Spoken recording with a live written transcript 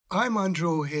I'm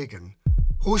Andrew O'Hagan,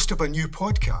 host of a new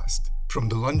podcast from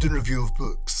the London Review of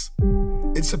Books.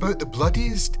 It's about the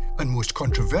bloodiest and most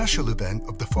controversial event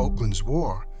of the Falklands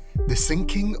War, the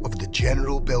sinking of the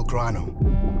General Belgrano.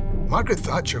 Margaret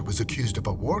Thatcher was accused of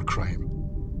a war crime.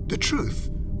 The truth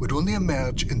would only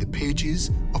emerge in the pages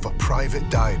of a private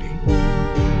diary.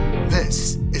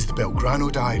 This is the Belgrano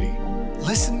Diary.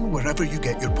 Listen wherever you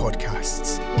get your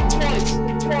podcasts.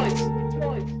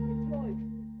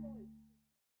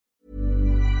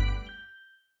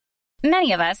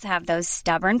 Many of us have those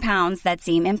stubborn pounds that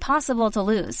seem impossible to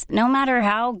lose, no matter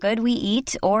how good we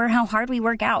eat or how hard we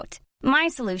work out. My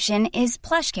solution is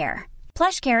PlushCare.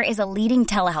 PlushCare is a leading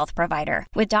telehealth provider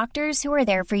with doctors who are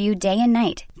there for you day and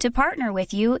night to partner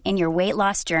with you in your weight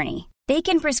loss journey. They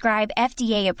can prescribe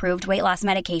FDA-approved weight loss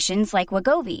medications like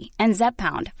Wegovy and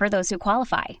Zepbound for those who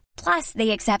qualify. Plus,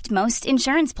 they accept most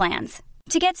insurance plans.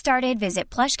 To get started, visit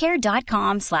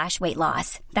plushcare.com/weight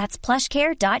loss. That's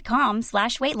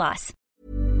plushcare.com/weight loss.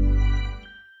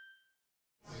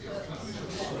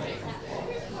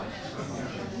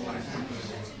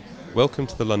 Welcome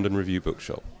to the London Review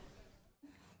Bookshop.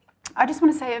 I just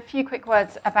want to say a few quick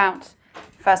words about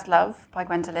First Love by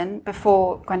Gwendolen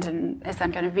before Gwendolen is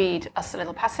then going to read us a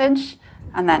little passage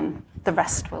and then the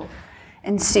rest will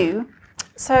ensue.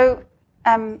 So,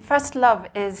 First Love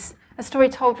is a story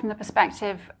told from the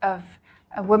perspective of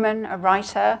a woman, a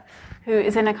writer, who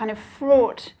is in a kind of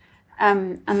fraught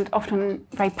and often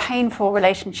very painful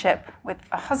relationship with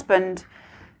a husband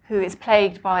who is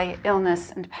plagued by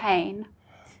illness and pain.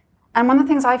 And one of the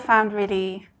things I found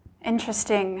really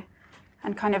interesting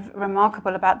and kind of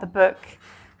remarkable about the book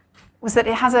was that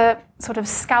it has a sort of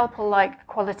scalpel-like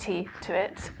quality to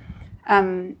it.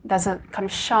 There's a kind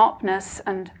of sharpness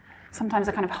and sometimes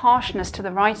a kind of harshness to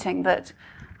the writing that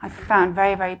I found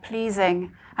very, very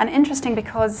pleasing and interesting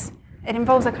because it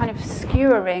involves a kind of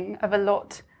skewering of a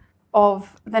lot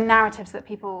of the narratives that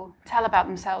people tell about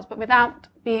themselves, but without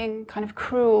being kind of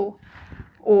cruel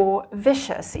or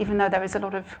vicious, even though there is a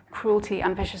lot of cruelty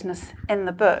and viciousness in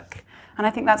the book. And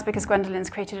I think that's because Gwendolen's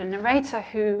created a narrator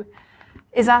who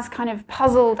is as kind of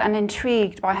puzzled and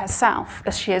intrigued by herself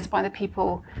as she is by the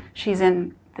people she's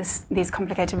in these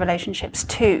complicated relationships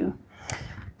too.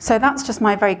 So that's just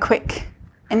my very quick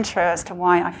intro as to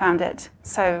why I found it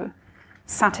so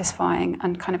satisfying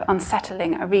and kind of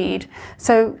unsettling a read.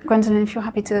 So Gwendolen, if you're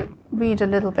happy to read a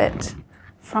little bit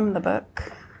from the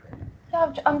book.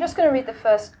 Yeah, I'm just going to read the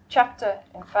first chapter,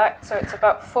 in fact, so it's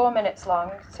about 4 minutes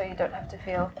long, so you don't have to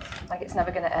feel like it's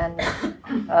never going to end.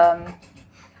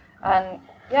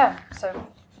 So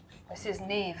this is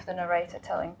Neve, the narrator,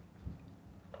 telling,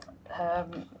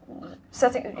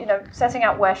 setting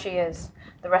out where she is.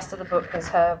 The rest of the book is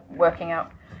her working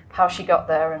out how she got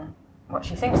there and what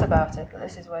she thinks about it, but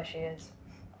this is where she is.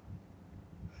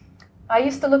 I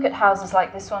used to look at houses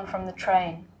like this one from the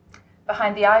train.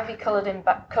 Behind the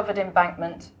ivy-covered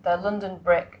embankment, their London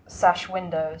brick sash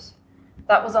windows.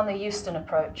 That was on the Euston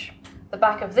approach. The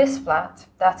back of this flat,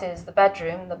 that is, the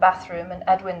bedroom, the bathroom, and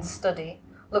Edwin's study,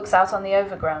 looks out on the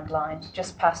Overground line,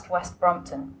 just past West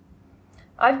Brompton.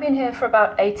 I've been here for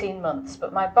about 18 months,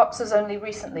 but my boxes only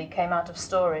recently came out of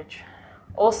storage.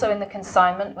 Also in the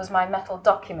consignment was my metal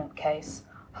document case,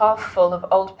 half full of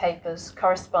old papers,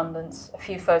 correspondence, a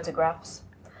few photographs.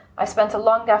 I spent a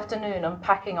long afternoon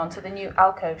unpacking onto the new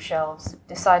alcove shelves,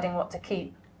 deciding what to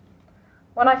keep.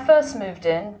 When I first moved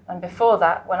in, and before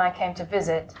that, when I came to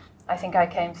visit, I think I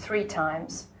came 3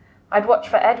 times, I'd watch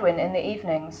for Edwin in the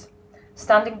evenings,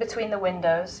 standing between the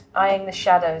windows, eyeing the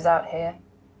shadows out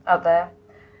there.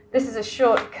 This is a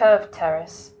short, curved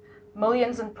terrace.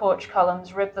 Mullions and porch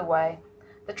columns rib the way.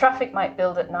 The traffic might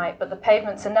build at night, but the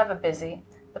pavements are never busy.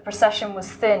 The procession was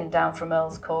thin down from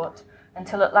Earl's Court,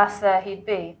 until at last there he'd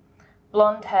be,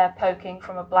 blonde hair poking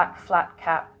from a black flat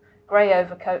cap, grey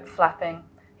overcoat flapping,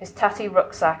 his tatty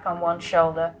rucksack on one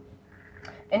shoulder.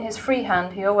 In his free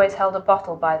hand he always held a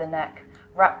bottle by the neck,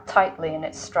 wrapped tightly in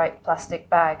its striped plastic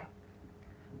bag.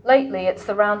 Lately it's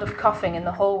the round of coughing in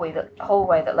the hallway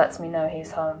that lets me know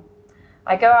he's home.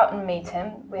 I go out and meet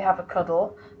him, we have a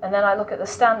cuddle, and then I look at the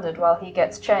Standard while he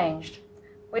gets changed.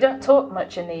 We don't talk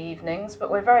much in the evenings,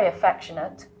 but we're very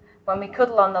affectionate. When we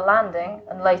cuddle on the landing,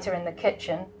 and later in the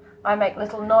kitchen, I make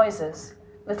little noises,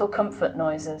 little comfort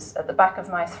noises, at the back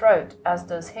of my throat, as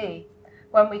does he.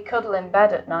 When we cuddle in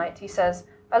bed at night, he says,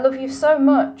 "I love you so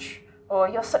much," or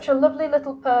 "You're such a lovely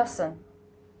little person."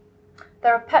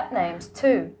 There are pet names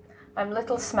too. I'm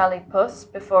Little Smelly Puss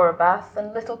before a bath,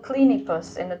 and Little Cleany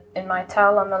Puss in my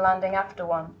towel on the landing after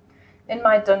one. In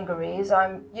my dungarees,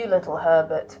 I'm You Little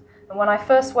Herbert, and when I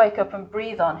first wake up and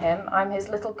breathe on him, I'm his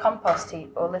little compost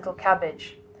heap or little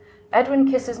cabbage.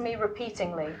 Edwin kisses me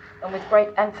repeatingly and with great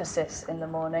emphasis in the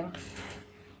morning.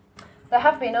 There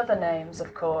have been other names,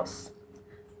 of course.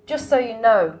 Just so you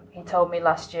know, he told me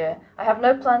last year, I have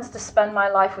no plans to spend my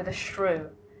life with a shrew.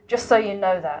 Just so you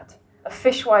know that. A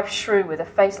fishwife shrew with a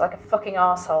face like a fucking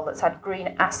arsehole that's had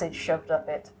green acid shoved up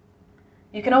it.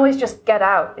 You can always just get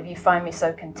out if you find me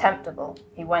so contemptible,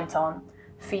 he went on,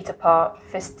 feet apart,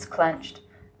 fists clenched,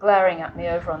 glaring at me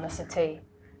over on the settee.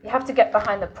 You have to get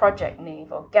behind the project,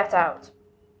 Neve, or get out.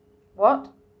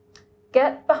 What?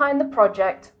 Get behind the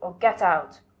project or get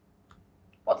out.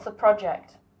 What's the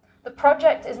project? The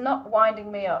project is not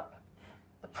winding me up.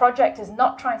 The project is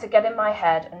not trying to get in my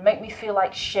head and make me feel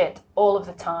like shit all of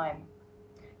the time.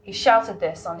 He shouted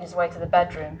this on his way to the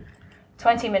bedroom.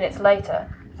 20 minutes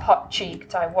later,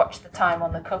 hot-cheeked, I watched the time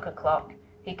on the cooker clock.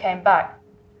 He came back.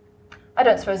 I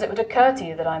don't suppose it would occur to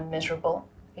you that I'm miserable,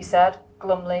 he said,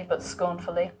 glumly but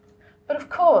scornfully. But of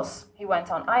course, he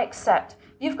went on, I accept.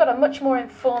 You've got a much more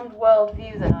informed world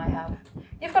view than I have.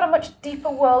 You've got a much deeper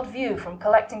world view from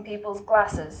collecting people's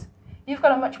glasses. You've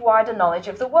got a much wider knowledge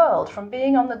of the world from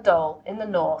being on the dole in the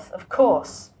north, of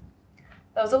course.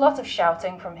 There was a lot of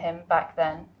shouting from him back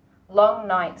then, long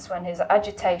nights when his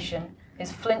agitation,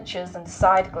 his flinches and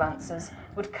side glances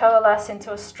would coalesce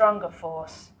into a stronger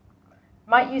force.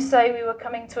 Might you say we were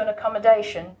coming to an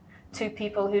accommodation, two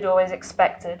people who'd always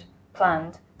expected,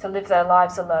 planned, to live their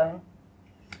lives alone?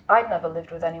 I'd never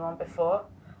lived with anyone before.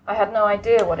 I had no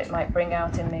idea what it might bring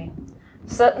out in me.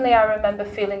 Certainly I remember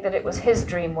feeling that it was his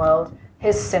dream world,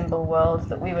 his symbol world,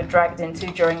 that we were dragged into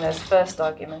during those first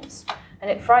arguments, and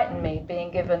it frightened me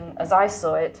being given, as I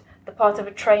saw it, the part of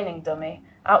a training dummy,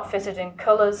 outfitted in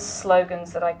colours,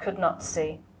 slogans that I could not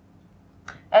see.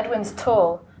 Edwin's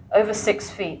tall, over 6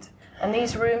 feet, and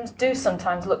these rooms do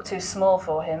sometimes look too small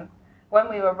for him. When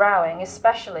we were rowing,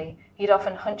 especially, he'd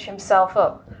often hunch himself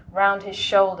up, round his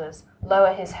shoulders,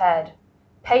 lower his head.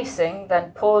 Pacing,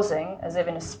 then pausing, as if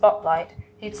in a spotlight,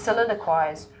 he'd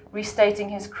soliloquize, restating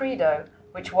his credo,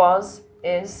 which was,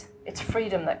 is, it's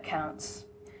freedom that counts.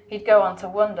 He'd go on to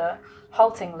wonder,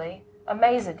 haltingly,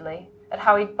 amazedly, at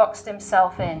how he'd boxed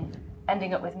himself in,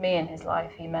 ending up with me in his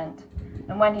life, he meant.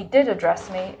 And when he did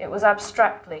address me, it was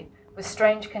abstractly, with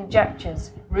strange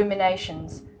conjectures,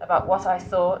 ruminations about what I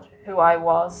thought, who I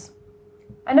was.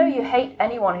 I know you hate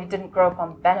anyone who didn't grow up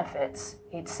on benefits,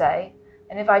 he'd say,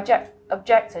 and if I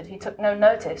objected, he took no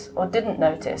notice, or didn't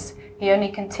notice. He only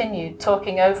continued,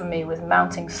 talking over me with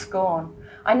mounting scorn.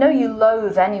 I know you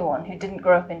loathe anyone who didn't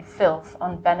grow up in filth,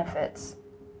 on benefits.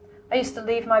 I used to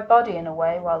leave my body in a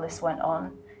way while this went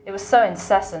on. It was so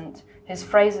incessant, his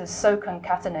phrases so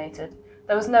concatenated.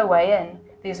 There was no way in.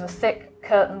 These were thick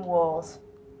curtain walls.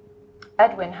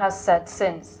 Edwin has said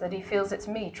since that he feels it's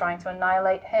me trying to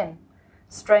annihilate him.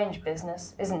 Strange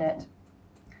business, isn't it?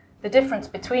 The difference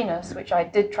between us, which I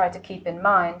did try to keep in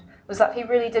mind, was that he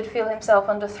really did feel himself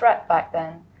under threat back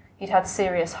then. He'd had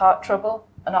serious heart trouble,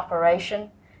 an operation.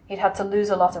 He'd had to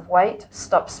lose a lot of weight,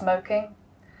 stop smoking.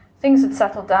 Things had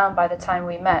settled down by the time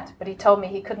we met, but he told me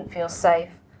he couldn't feel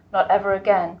safe, not ever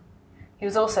again. He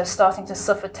was also starting to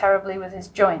suffer terribly with his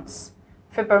joints.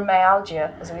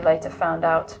 Fibromyalgia, as we later found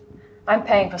out. I'm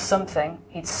paying for something,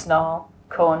 he'd snarl,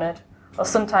 cornered, or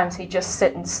sometimes he'd just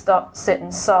sit and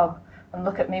sob, and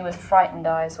look at me with frightened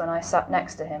eyes when I sat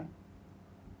next to him.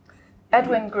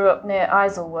 Edwin grew up near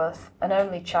Isleworth, an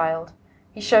only child.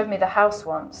 He showed me the house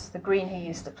once, the green he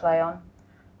used to play on.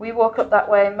 We walk up that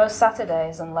way most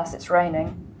Saturdays, unless it's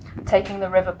raining, taking the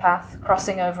river path,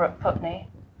 crossing over at Putney.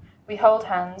 We hold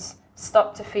hands,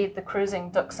 stop to feed the cruising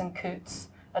ducks and coots,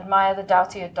 admire the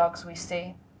doughtier dogs we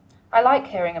see. I like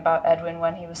hearing about Edwin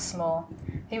when he was small.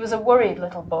 He was a worried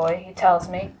little boy, he tells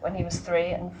me, when he was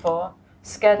 3 and 4,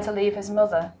 scared to leave his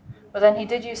mother, but then he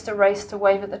did used to race to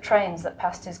wave at the trains that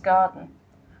passed his garden.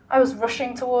 I was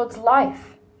rushing towards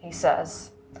life, he says.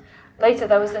 Later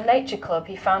there was the nature club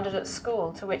he founded at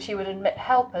school, to which he would admit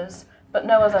helpers, but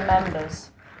no other members.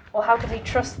 Well, how could he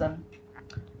trust them?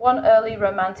 One early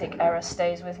romantic error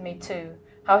stays with me too,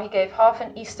 how he gave half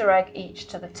an Easter egg each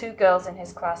to the 2 girls in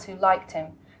his class who liked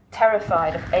him,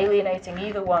 terrified of alienating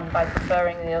either one by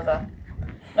preferring the other.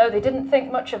 No, they didn't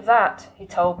think much of that, he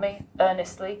told me,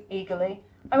 earnestly, eagerly.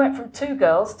 I went from 2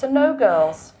 girls to no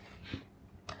girls.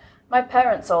 My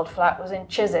parents' old flat was in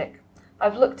Chiswick.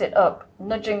 I've looked it up,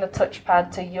 nudging the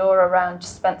touchpad to yaw around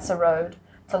Spencer Road,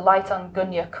 to light on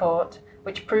Gunya Court,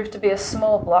 which proved to be a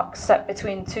small block set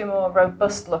between 2 more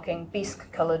robust-looking,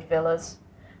 bisque-coloured villas.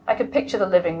 I could picture the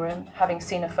living room, having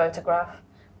seen a photograph,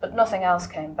 but nothing else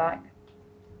came back.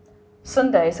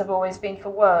 Sundays have always been for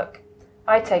work.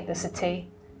 I take the settee.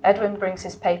 Edwin brings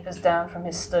his papers down from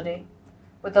his study.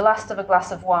 with the last of a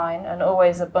glass of wine and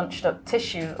always a bunched up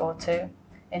tissue or two.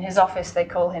 In his office they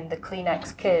call him the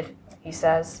Kleenex Kid, he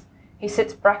says. He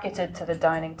sits bracketed to the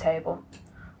dining table.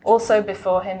 Also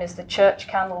before him is the church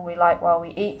candle we light while we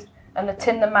eat, and the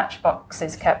tin the matchbox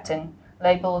is kept in,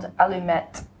 labelled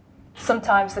allumette.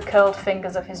 Sometimes the curled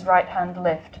fingers of his right hand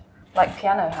lift, like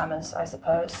piano hammers, I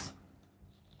suppose.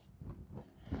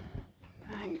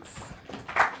 Thanks.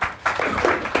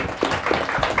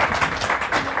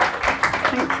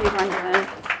 Thank you, Gwendolyn.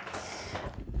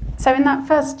 So in that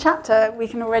first chapter, we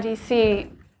can already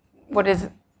see what is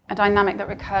a dynamic that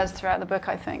recurs throughout the book,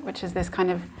 I think, which is this kind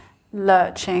of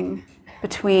lurching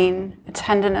between a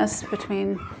tenderness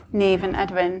between Niamh and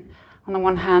Edwin on the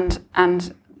one hand,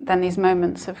 and then these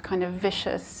moments of kind of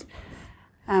vicious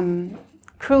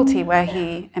cruelty where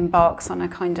he embarks on a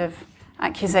kind of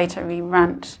accusatory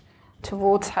rant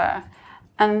towards her.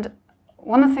 And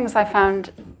one of the things I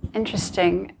found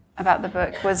interesting about the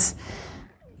book was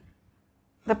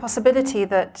the possibility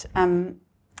that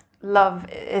love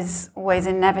is always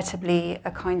inevitably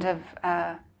a kind of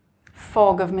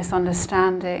fog of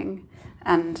misunderstanding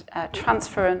and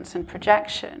transference and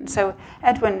projection. So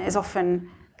Edwin is often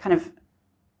kind of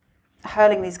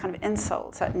hurling these kind of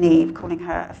insults at Niamh, calling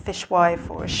her a fishwife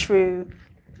or a shrew,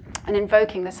 and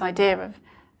invoking this idea of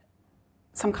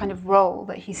some kind of role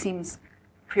that he seems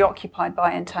preoccupied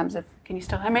by in terms of, can you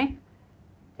still hear me?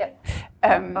 Yep.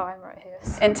 I'm right here.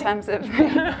 In terms of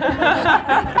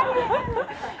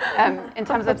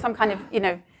some kind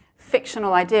of,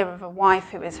 fictional idea of a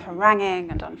wife who is haranguing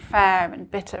and unfair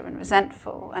and bitter and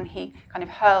resentful, and he kind of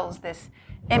hurls this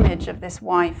image of this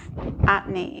wife at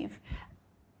Niamh.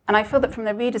 And I feel that from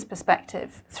the reader's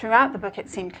perspective, throughout the book it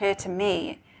seemed clear to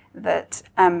me that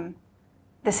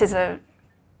this is an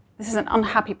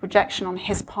unhappy projection on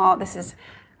his part, this is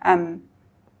an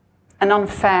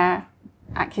unfair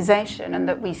accusation, and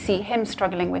that we see him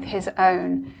struggling with his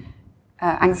own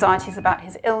anxieties about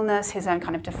his illness, his own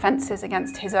kind of defences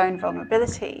against his own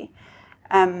vulnerability,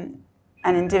 and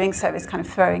in doing so is kind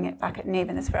of throwing it back at Niamh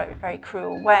in this very, very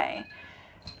cruel way.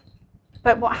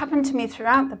 But what happened to me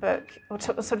throughout the book, or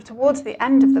sort of towards the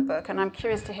end of the book, and I'm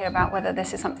curious to hear about whether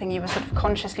this is something you were sort of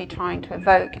consciously trying to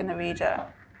evoke in the reader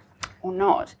or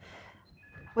not,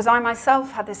 was I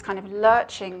myself had this kind of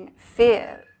lurching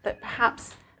fear that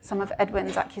perhaps some of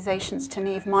Edwin's accusations to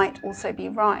Niamh might also be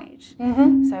right.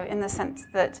 Mm-hmm. So in the sense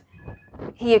that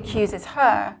he accuses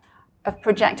her of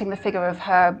projecting the figure of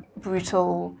her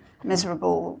brutal,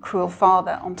 miserable, cruel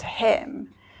father onto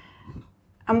him.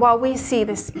 And while we see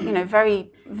this,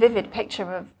 very vivid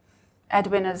picture of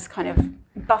Edwin as kind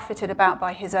of buffeted about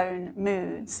by his own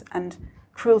moods and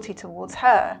cruelty towards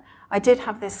her, I did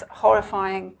have this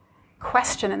horrifying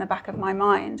question in the back of my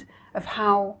mind of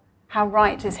how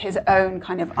right is his own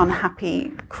kind of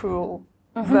unhappy, cruel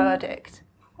verdict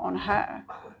on her.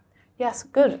 Yes,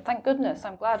 good. Thank goodness.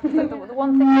 I'm glad. Because the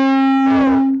one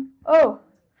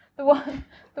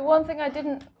thing I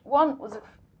didn't want was,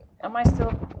 am I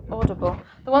still audible?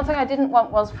 The one thing I didn't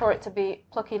want was for it to be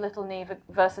plucky little Niamh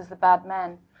versus the bad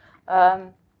men,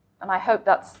 and I hope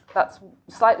that's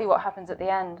slightly what happens at the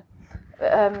end.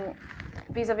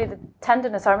 Vis-a-vis the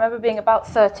tenderness, I remember being about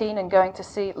 13 and going to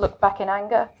see Look Back in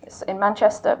Anger in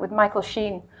Manchester with Michael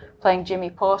Sheen playing Jimmy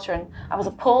Porter, and I was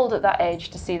appalled at that age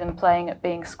to see them playing at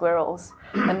being squirrels.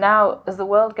 And now, as the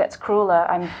world gets crueler,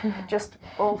 I'm just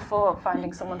all for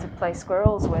finding someone to play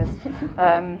squirrels with.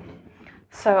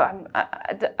 So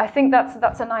I think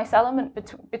that's a nice element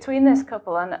between this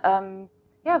couple, and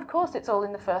yeah, of course, it's all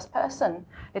in the first person.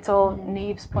 It's all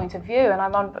Niamh's point of view, and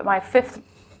I'm on my 5th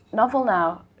novel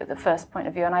now at the first point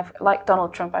of view, and I've, like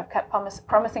Donald Trump, I've kept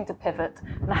promising to pivot,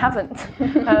 and I haven't.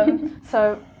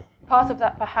 So part of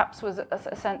that perhaps was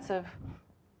a sense of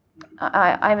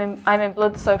I'm in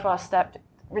blood so far stepped.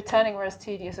 Returning were as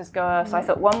tedious as go. So I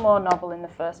thought one more novel in the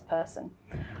first person.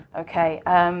 Okay,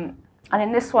 and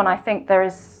in this one I think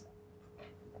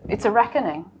it's a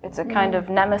reckoning. It's a kind of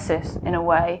nemesis in a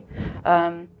way.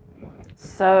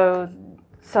 So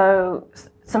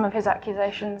some of his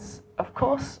accusations, of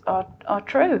course, are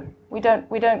true. We don't.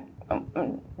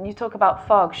 You talk about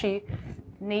fog.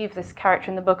 Niamh, this character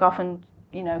in the book, often,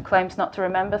 claims not to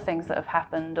remember things that have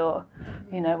happened, or,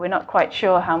 we're not quite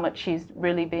sure how much she's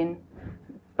really been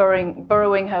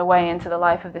burrowing her way into the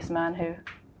life of this man who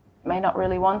may not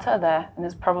really want her there, and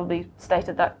has probably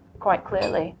stated that quite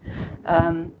clearly.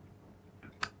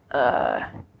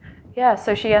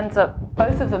 So she ends up,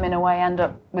 both of them in a way end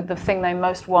up with the thing they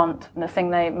most want and the thing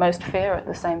they most fear at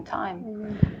the same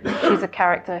time. She's a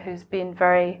character who's been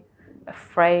very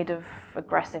afraid of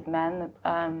aggressive men,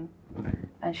 and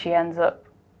she ends up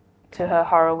to her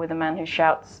horror, with a man who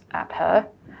shouts at her.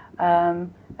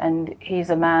 And he's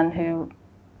a man who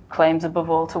claims above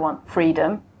all to want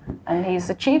freedom, and he's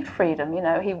achieved freedom. You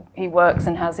know, he works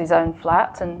and has his own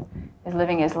flat and is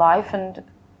living his life, and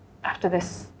after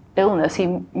this illness he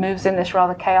moves in this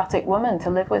rather chaotic woman to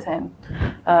live with him,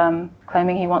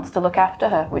 claiming he wants to look after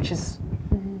her, which is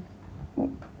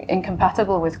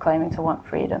incompatible with claiming to want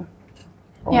freedom.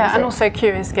 Yeah, and also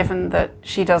curious given that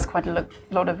she does quite a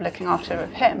lot of looking after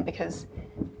of him, because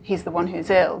he's the one who's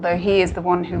ill, though he is the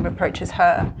one who reproaches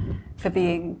her for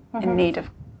being in need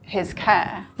of his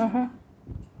care.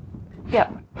 Yeah,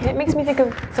 it makes me think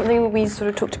of something we sort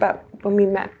of talked about when we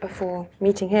met before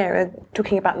meeting here,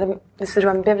 talking about the sort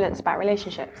of ambivalence about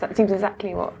relationships. That seems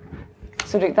exactly what,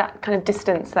 sort of that kind of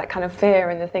distance, that kind of fear,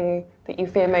 and the thing that you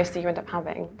fear most that you end up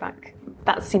having.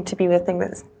 That seemed to be the thing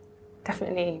that's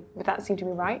definitely, would that seem to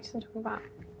be right in talking about?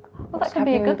 Well, that can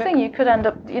be a good thing. You could end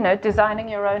up, you know, designing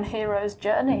your own hero's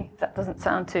journey. That doesn't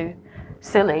sound too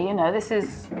silly. You know,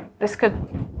 this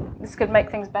could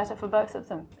make things better for both of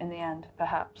them in the end,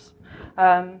 perhaps.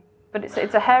 But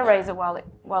it's a hair raiser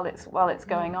while it's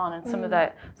going on, and some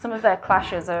of their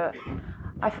clashes are.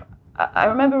 I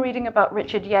remember reading about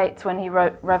Richard Yates when he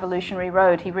wrote Revolutionary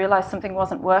Road. He realised something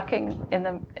wasn't working in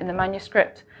the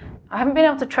manuscript. I haven't been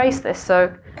able to trace this,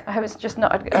 so I hope it's just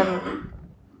not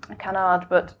a canard,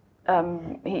 but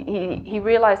he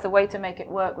realised the way to make it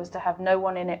work was to have no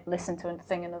one in it listen to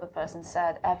anything another person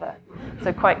said ever.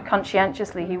 So quite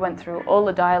conscientiously he went through all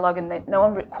the dialogue, and no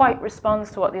one quite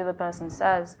responds to what the other person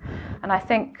says. And I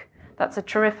think that's a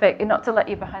terrific, not to let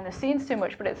you behind the scenes too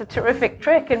much, but it's a terrific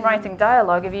trick in writing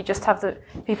dialogue if you just have the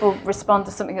people respond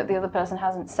to something that the other person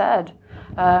hasn't said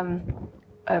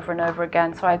over and over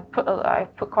again. So I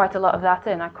put quite a lot of that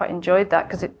in. I quite enjoyed that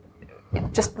because it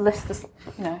just lifts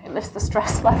the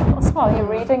stress levels while you're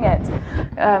reading it.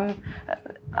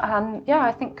 And yeah,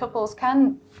 I think couples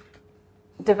can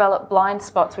develop blind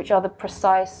spots, which are the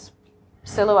precise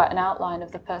silhouette and outline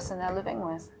of the person they're living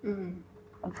with,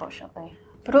 unfortunately.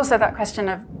 But also that question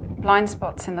of blind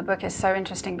spots in the book is so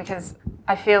interesting, because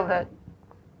I feel that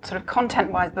sort of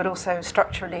content-wise, but also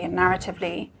structurally and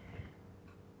narratively,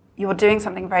 you're doing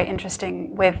something very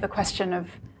interesting with the question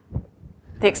of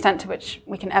the extent to which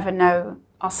we can ever know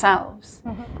ourselves.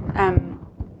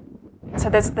 So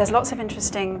there's lots of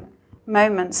interesting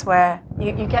moments where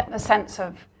you get the sense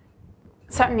of,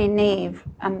 certainly Niamh,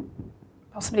 and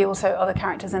possibly also other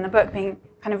characters in the book, being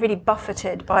kind of really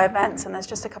buffeted by events. And there's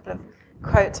just a couple of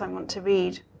quotes I want to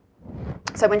read.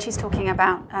 So when she's talking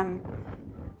about an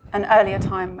earlier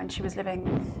time when she was living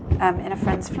in a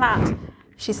friend's flat,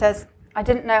 she says, "I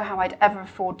didn't know how I'd ever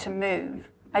afford to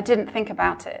move. I didn't think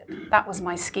about it. That was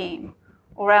my scheme.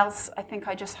 Or else I think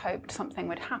I just hoped something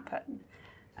would happen."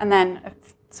 And then a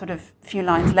sort of few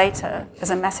lines later, there's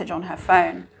a message on her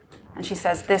phone, and she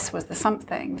says, "This was the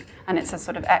something," and it's a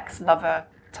sort of ex-lover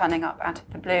turning up out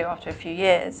of the blue after a few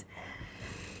years.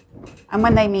 And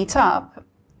when they meet up,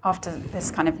 after this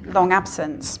kind of long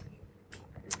absence,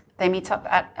 they meet up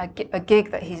at a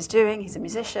gig that he's doing. He's a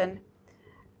musician.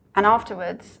 And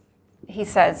afterwards, he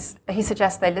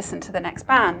suggests they listen to the next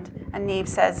band. And Niamh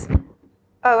says,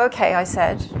 "Oh, okay," I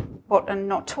said, "what, and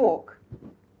not talk?"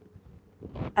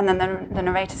 And then the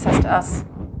narrator says to us,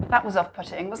 "That was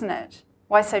off-putting, wasn't it?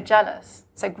 Why so jealous,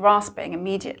 so grasping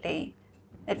immediately?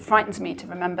 It frightens me to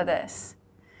remember this."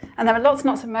 And there are lots and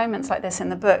lots of moments like this in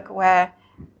the book where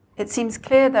it seems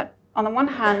clear that, on the one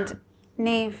hand,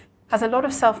 Niamh has a lot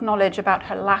of self-knowledge about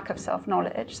her lack of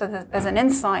self-knowledge. So there's an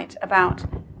insight about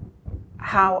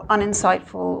how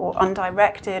uninsightful or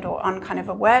undirected or unkind of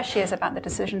aware she is about the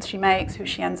decisions she makes, who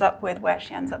she ends up with, where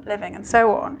she ends up living, and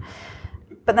so on.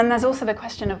 But then there's also the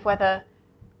question of whether,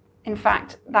 in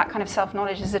fact, that kind of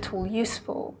self-knowledge is at all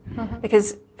useful.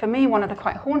 Because for me, one of the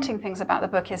quite haunting things about the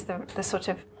book is the sort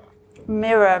of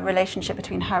mirror relationship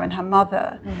between her and her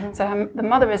mother. So the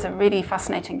mother is a really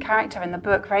fascinating character in the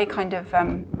book, very kind of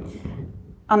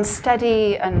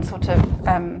unsteady and sort of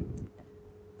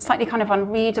slightly kind of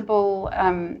unreadable,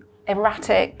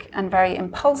 erratic and very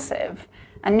impulsive.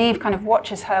 And Niamh kind of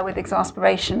watches her with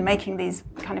exasperation, making these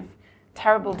kind of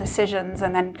terrible decisions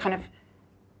and then kind of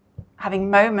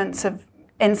having moments of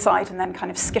insight and then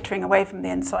kind of skittering away from the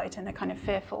insight in a kind of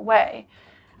fearful way.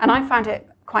 And I found it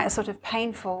quite a sort of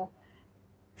painful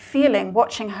feeling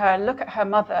watching her look at her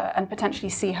mother and potentially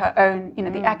see her own,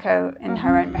 the echo in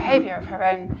her own behavior of her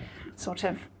own sort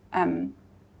of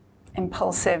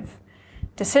impulsive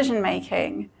decision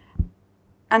making.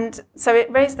 And so it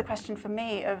raised the question for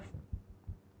me of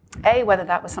whether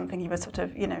that was something you were sort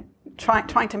of,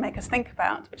 trying to make us think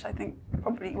about, which I think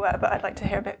probably were, but I'd like to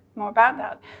hear a bit more about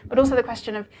that. But also the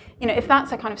question of, if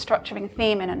that's a kind of structuring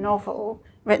theme in a novel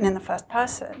written in the first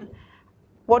person,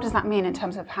 what does that mean in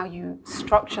terms of how you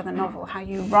structure the novel, how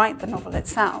you write the novel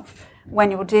itself,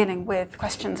 when you're dealing with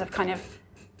questions of kind of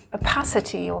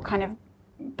opacity or kind of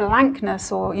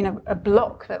blankness or, a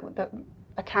block that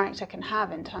a character can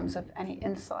have in terms of any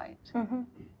insight? Mm-hmm.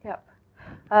 Yep.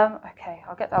 Okay,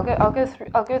 I'll go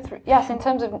through. Yes, in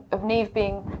terms of Niamh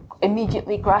being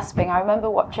immediately grasping, I remember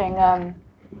watching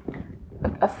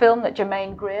a film that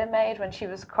Germaine Greer made when she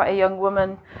was quite a young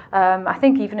woman. I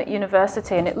think even at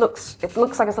university, and it looks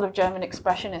like a sort of German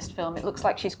expressionist film. It looks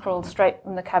like she's crawled straight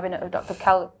from the cabinet of Dr.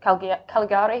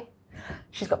 Caligari.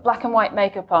 She's got black and white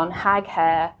makeup on, hag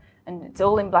hair, and it's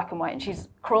all in black and white, and she's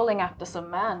crawling after some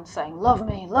man saying, "Love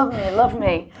me, love me, love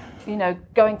me,"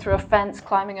 going through a fence,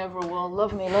 climbing over a wall,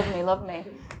 "Love me, love me, love me."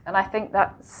 And I think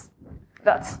that's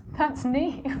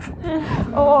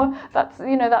Niamh. Or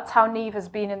that's how Niamh has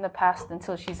been in the past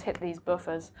until she's hit these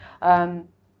buffers. And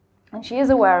she is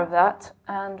aware of that,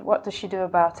 and what does she do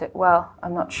about it? Well,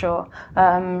 I'm not sure.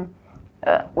 I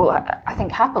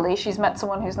think happily she's met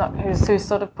someone who's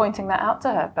sort of pointing that out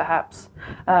to her, perhaps.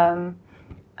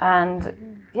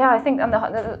 I think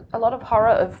there's a lot of horror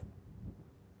of.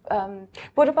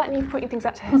 What about Niamh pointing things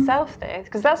out to herself, though?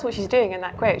 Because that's what she's doing in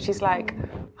that quote. She's like,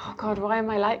 "Oh God, why am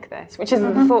I like this?" Which is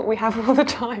the thought we have all the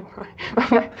time, right? When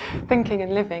we're thinking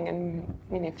and living and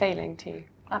failing to.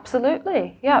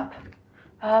 Absolutely, yep.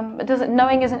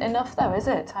 Knowing isn't enough, though, is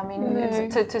it? I mean, no.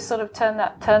 to sort of turn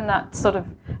that sort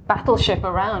of battleship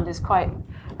around is quite.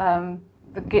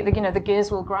 The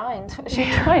gears will grind as you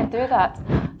try and do that.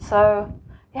 So.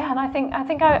 Yeah, and I think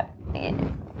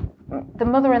the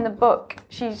mother in the book,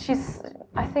 she's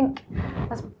I think,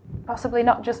 that's possibly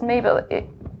not just me, but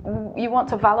you want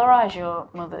to valorize your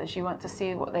mothers. You want to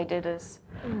see what they did as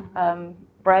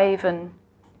brave and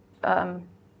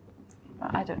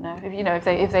I don't know. If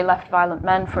they left violent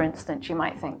men, for instance, you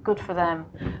might think good for them.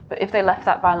 But if they left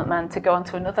that violent man to go on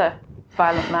to another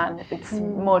violent man,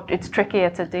 it's trickier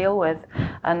to deal with.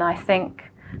 And I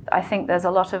think there's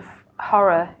a lot of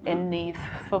horror in Niamh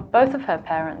for both of her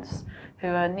parents, who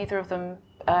are neither of them,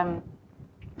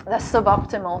 they're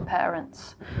suboptimal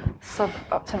parents,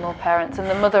 and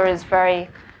the mother is very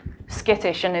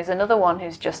skittish and is another one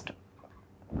who's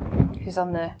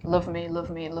on the love me, love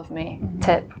me, love me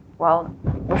tip, while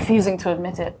refusing to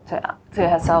admit it to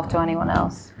herself, to anyone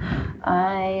else.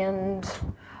 And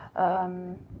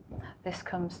this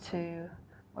comes to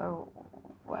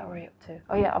where are we up to?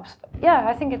 Oh yeah,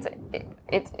 I think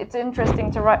it's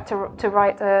interesting to write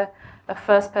a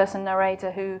first-person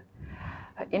narrator who,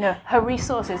 her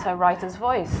resource is her writer's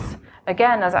voice.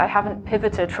 Again, as I haven't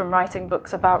pivoted from writing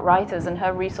books about writers, and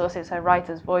her resource is her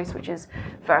writer's voice, which is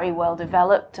very well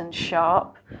developed and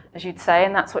sharp, as you'd say,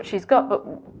 and that's what she's got. But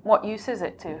what use is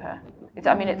it to her?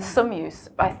 It's some use.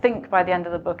 I think by the end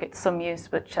of the book, it's some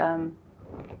use, which.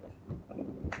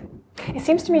 It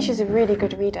seems to me she's a really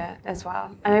good reader as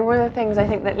well. And one of the things I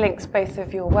think that links both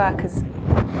of your work is,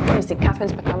 obviously,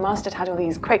 Catherine's book Unmastered had all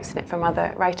these quotes in it from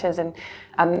other writers, and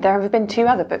there have been 2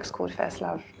 other books called First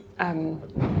Love.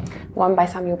 One by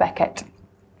Samuel Beckett,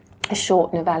 a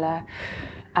short novella,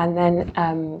 and then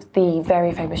the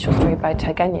very famous short story by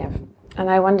Turgenev.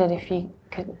 And I wondered if you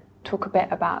could talk a bit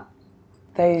about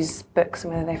those books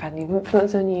and whether they've had any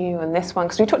influence on you, and this one,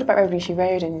 because we talked about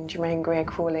Revolutionary Road and Germaine Greer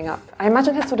crawling up. I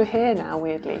imagine her sort of here now,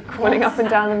 weirdly, crawling up and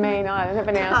down the main aisle. I don't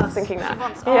know if anyone else is thinking that. She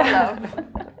wants our love.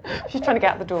 She's trying to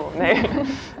get out the door. No.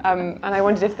 And I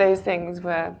wondered if those things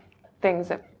were things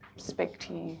that spoke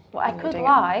to you. Well, I could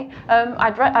lie.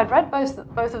 I'd read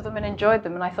both of them and enjoyed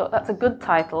them, and I thought that's a good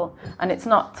title. And it's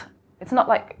not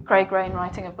like Craig Raine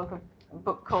writing a book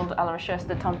called À la recherche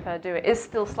de temps perdu. It is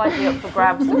still slightly up for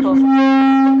grabs to call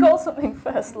something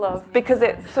First Love, because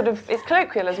it's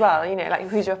colloquial as well. Like,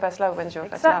 who's your first love? When's your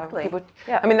first love? People,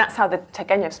 yeah. I mean, that's how the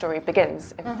Turgenev story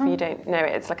begins. If you don't know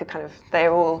it, it's like a kind of,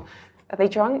 are they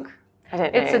drunk? I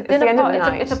don't know. It's a dinner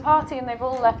party. It's a party, and they've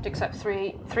all left except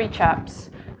three chaps.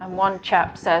 And one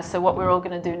chap says, "So what we're all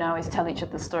going to do now is tell each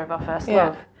other the story of our first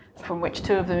love." From which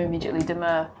 2 of them immediately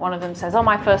demur. One of them says, "Oh,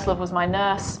 my first love was my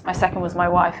nurse. My second was my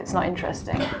wife. It's not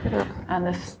interesting."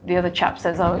 And the other chap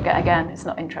says, "Oh, again, it's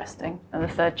not interesting." And the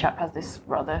third chap has this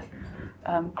rather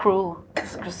cruel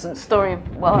story of,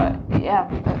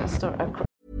 a story.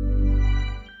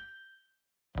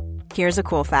 Here's a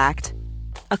cool fact: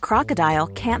 a crocodile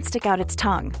can't stick out its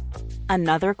tongue.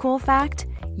 Another cool fact: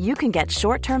 you can get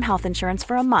short-term health insurance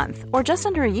for a month or just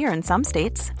under a year in some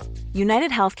states.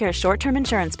 United Healthcare short-term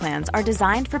insurance plans are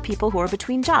designed for people who are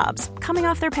between jobs, coming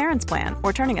off their parents' plan,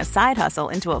 or turning a side hustle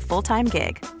into a full-time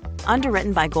gig.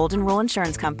 Underwritten by Golden Rule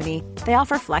Insurance Company, they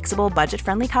offer flexible,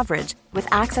 budget-friendly coverage with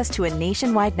access to a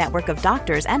nationwide network of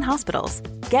doctors and hospitals.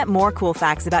 Get more cool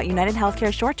facts about United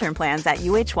Healthcare short-term plans at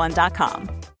uh1.com.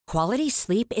 Quality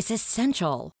sleep is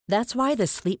essential. That's why the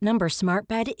Sleep Number Smart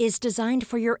Bed is designed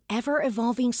for your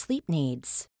ever-evolving sleep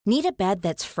needs. Need a bed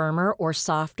that's firmer or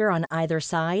softer on either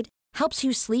side? Helps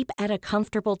you sleep at a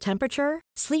comfortable temperature?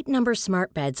 Sleep Number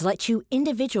Smart Beds let you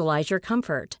individualize your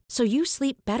comfort so you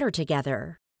sleep better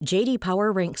together. J.D.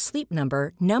 Power ranks Sleep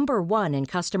Number number 1 in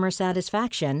customer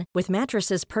satisfaction with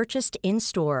mattresses purchased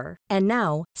in-store. And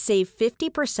now, save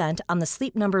 50% on the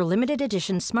Sleep Number Limited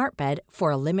Edition Smart Bed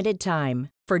for a limited time.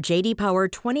 For J.D. Power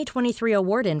 2023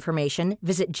 award information,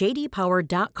 visit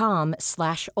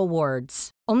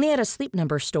jdpower.com/awards. Only at a Sleep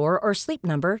Number store or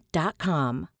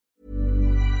sleepnumber.com.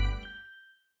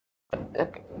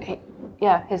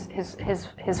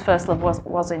 His first love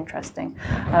was interesting.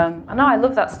 I know I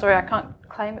love that story. I can't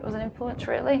claim it was an influence,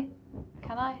 really.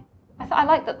 Can I? I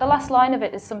like that the last line of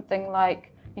it is something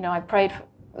like, I prayed for,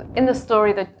 in the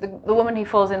story, the woman he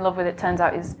falls in love with, it turns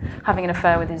out, is having an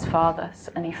affair with his father,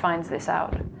 and he finds this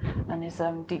out and is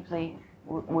deeply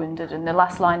wounded. And the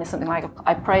last line is something like,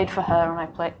 I prayed for her and I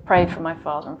prayed for my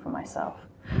father and for myself.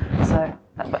 So,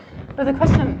 but the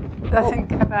question, I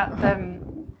think, about the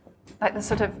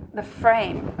sort of the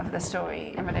frame of the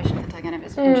story in relation to Turgenev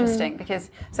is interesting,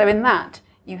 because so in that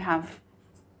you have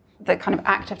the kind of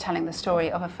act of telling the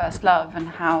story of a first love and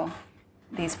how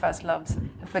these first loves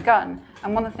have begun.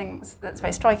 And one of the things that's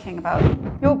very striking about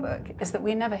your book is that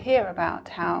we never hear about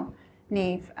how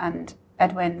Niamh and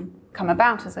Edwin come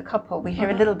about as a couple. We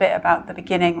hear a little bit about the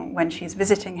beginning when she's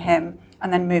visiting him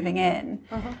and then moving in.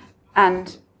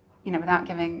 And, without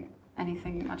giving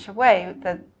anything much away,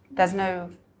 there's no...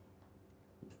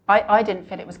 I didn't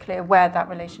feel it was clear where that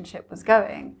relationship was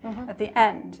going at the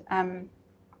end.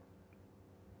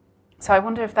 So I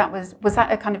wonder if that was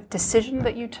that a kind of decision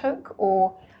that you took,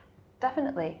 or?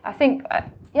 Definitely. I think, I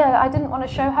didn't want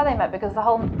to show how they met, because the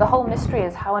whole mystery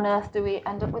is how on earth do we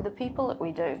end up with the people that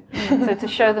we do? So to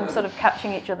show them sort of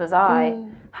catching each other's eye,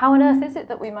 how on earth is it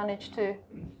that we manage to,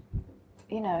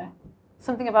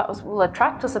 something about us will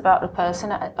attract us about a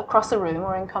person across a room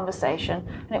or in conversation,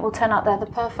 and it will turn out they're the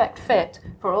perfect fit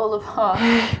for all of our,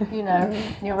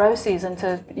 neuroses, and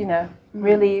to,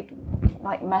 really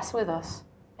mess with us,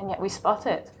 and yet we spot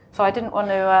it. So I didn't want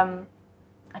to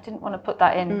put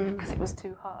that in because it was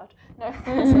too hard. No.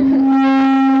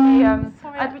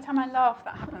 Sorry, every time I laugh,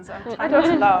 that happens. I'm trying not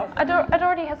to laugh. I'd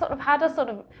already had a sort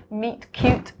of meet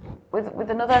cute with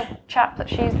another chap that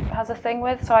she has a thing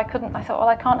with, so I thought, well,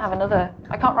 I can't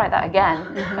write that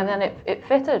again. And then it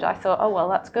fitted. I thought, oh well,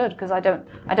 that's good, because I don't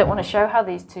want to show how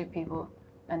these two people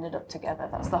ended up together.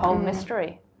 That's the whole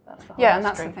mystery. That's the whole mystery. And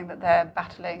that's the thing that they're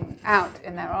battling out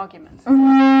in their arguments.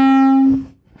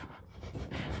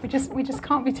 We just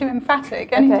can't be too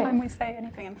emphatic. Anytime we say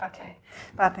anything emphatic,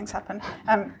 bad things happen.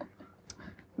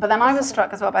 But then I was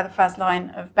struck as well by the first line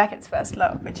of Beckett's First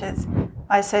Love, which is,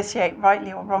 I associate,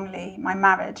 rightly or wrongly, my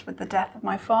marriage with the death of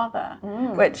my father,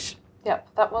 which that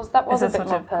was is a a bit sort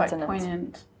more of quite pertinent.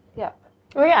 poignant. Yep.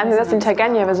 Well, yeah, I mean, that's in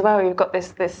Turgenev as well. You've got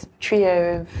this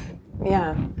trio of,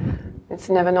 it's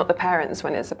never not the parents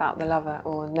when it's about the lover,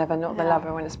 or never not the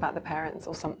lover when it's about the parents,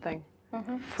 or something.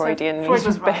 Freudian. So Freud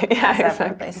was right. Exactly.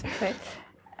 Basically.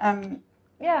 Her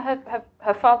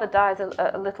father dies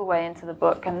a little way into the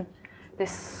book, and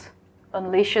this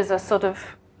unleashes a sort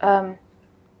of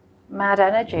mad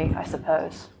energy, I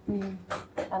suppose. And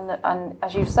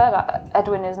as you've said,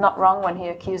 Edwin is not wrong when he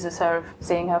accuses her of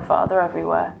seeing her father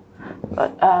everywhere.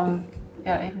 But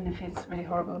even if he's really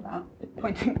horrible about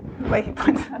pointing the way he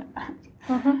points that out.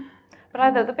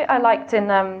 But the bit I liked in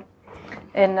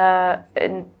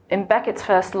Beckett's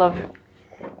First Love,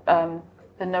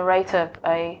 the narrator,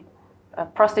 a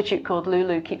prostitute called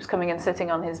Lulu, keeps coming and sitting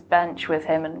on his bench with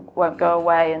him and won't go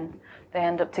away, and they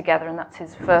end up together, and that's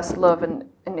his first love.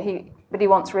 But he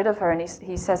wants rid of her, and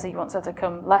he says he wants her to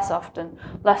come less often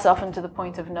to the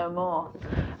point of no more.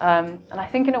 And I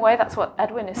think in a way that's what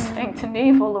Edwin is saying to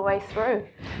Niamh all the way through.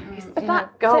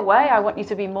 Go away, I want you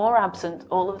to be more absent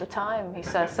all of the time, he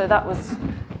says. So that was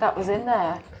in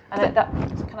there. And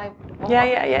can I?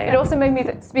 It also made me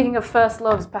think, speaking of first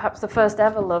loves, perhaps the first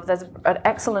ever love, there's an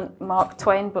excellent Mark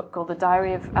Twain book called The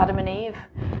Diary of Adam and Eve,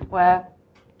 where,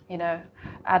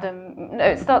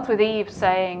 it starts with Eve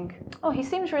saying, "Oh, he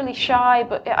seems really shy,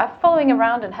 but I'm following him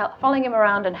around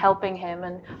and helping him,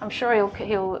 and I'm sure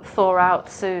he'll thaw out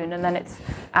soon." And then it's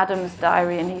Adam's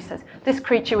diary, and he says, "This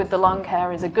creature with the long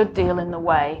hair is a good deal in the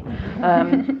way."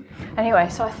 Anyway,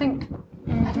 so I think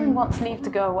Edwin wants Neve to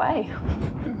go away.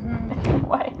 In a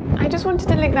way. I just wanted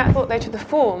to link that thought though to the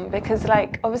form, because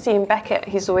like obviously in Beckett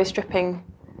he's always stripping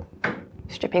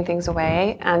things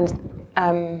away,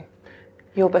 and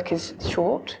your book is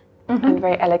short and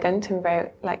very elegant and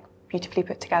very like beautifully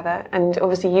put together, and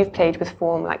obviously you've played with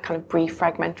form, like kind of brief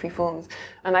fragmentary forms,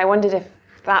 and I wondered if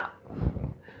that,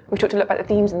 we talked a lot about the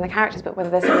themes and the characters, but whether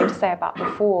there's something to say about the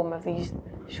form of these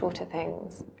shorter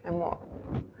things and what.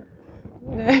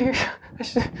 No.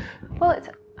 Well,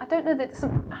 I don't know that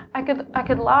I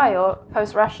could lie or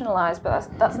post-rationalise, but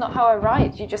that's not how I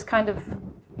write. You just kind of,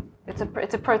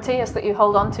 it's a Proteus that you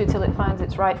hold on to till it finds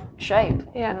its right shape.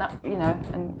 Yeah. And that,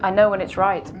 and I know when it's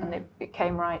right, and it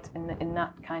came right in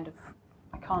that kind of.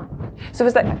 I can't. So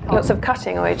was that lots of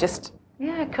cutting, or just?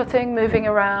 Yeah, cutting, moving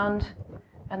around,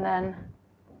 and then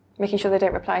making sure they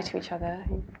don't reply to each other.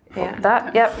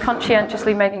 Yeah.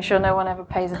 Conscientiously making sure no one ever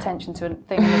pays attention to a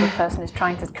thing another person is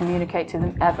trying to communicate to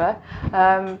them ever.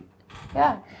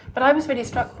 But I was really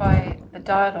struck by the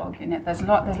dialogue in it. There's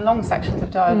long sections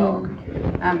of dialogue,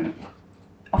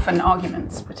 often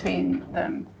arguments between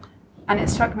them, and it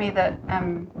struck me that,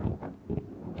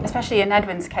 especially in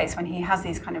Edwin's case, when he has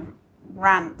these kind of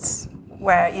rants,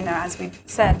 where, as we've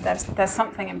said, there's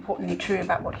something importantly true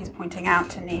about what he's pointing out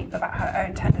to Neve about her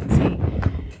own tendency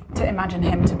to imagine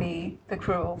him to be the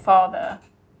cruel father,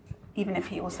 even if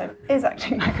he also is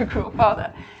acting like a cruel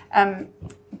father.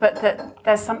 But that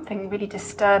there's something really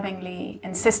disturbingly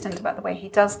insistent about the way he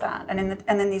does that. And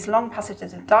in these long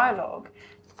passages of dialogue,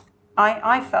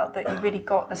 I felt that you really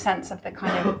got the sense of the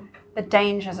kind of the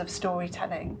dangers of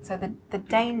storytelling. So the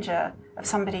danger of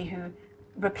somebody who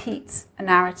repeats a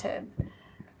narrative.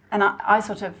 And I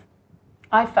felt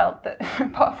that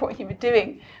part of what you were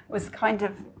doing was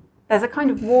there's a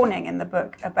kind of warning in the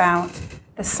book about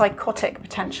the psychotic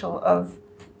potential of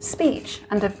speech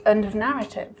and of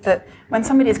narrative, that when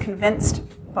somebody is convinced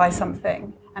by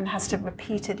something and has to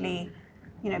repeatedly,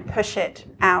 push it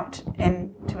out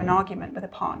into an argument with a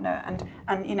partner and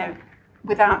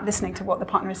without listening to what the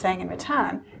partner is saying in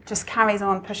return, just carries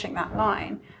on pushing that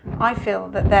line. I feel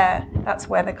that that's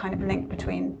where the kind of link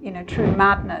between, true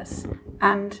madness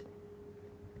and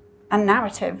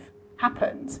narrative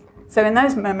happens. So in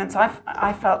those moments,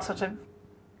 I felt sort of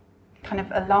kind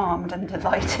of alarmed and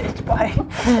delighted by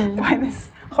this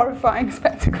horrifying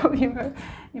spectacle you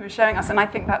were showing us, and I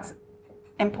think that's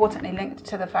importantly linked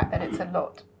to the fact that it's a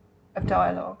lot of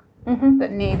dialogue.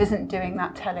 That Neve isn't doing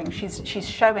that telling; she's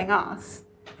showing us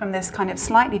from this kind of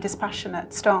slightly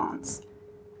dispassionate stance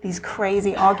these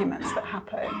crazy arguments that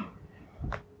happen.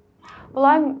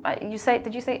 Well,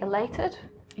 did you say elated?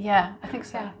 Yeah, I think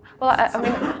so. Yeah. Well,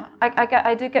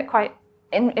 I do get quite.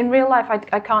 In real life,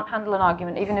 I can't handle an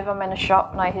argument. Even if I'm in a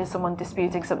shop and I hear someone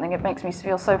disputing something, it makes me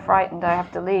feel so frightened I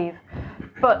have to leave.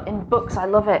 But in books, I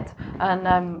love it. And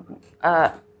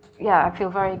I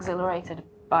feel very exhilarated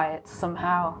by it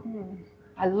somehow.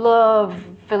 I love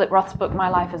Philip Roth's book, My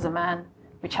Life as a Man,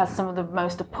 which has some of the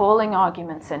most appalling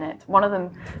arguments in it. One of them,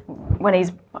 when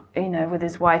he's with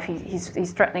his wife,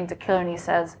 he's threatening to kill her, and he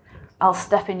says, "I'll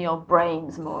step in your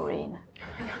brains, Maureen."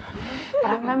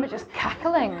 I remember just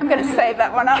cackling. I'm going to save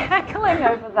that one up. Cackling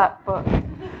over that book.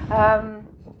 I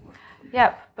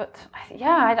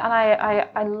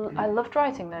loved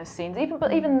writing those scenes. Even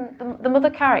the mother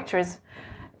character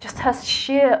just has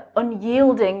sheer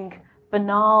unyielding,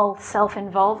 banal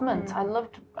self-involvement. I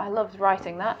loved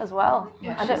writing that as well.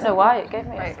 Yeah, I don't know why, it gave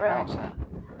me a thrill.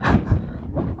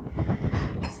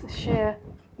 Just the sheer,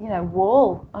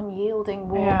 wall, unyielding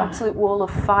wall, absolute wall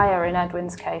of fire in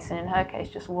Edwin's case, and in her case,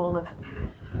 just wall of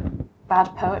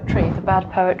bad poetry, the bad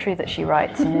poetry that she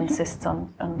writes and insists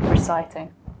on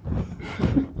reciting.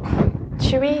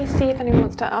 Should we see if anyone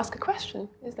wants to ask a question?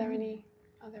 Are there any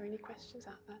questions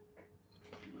out there?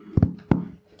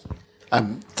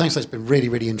 Thanks, that's been really,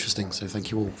 really interesting, so thank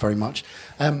you all very much.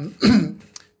 One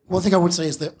thing I would say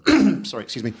is that,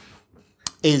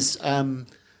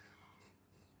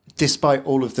 despite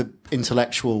all of the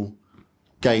intellectual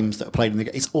games that are played in the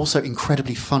game, it's also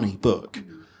incredibly funny book.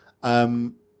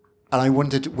 And I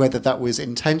wondered whether that was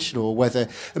intentional or whether,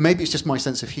 and maybe it's just my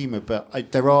sense of humour,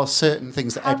 but there are certain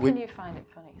things that Edwin... How can you find it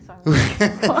funny? Sorry.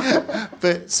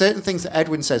 But certain things that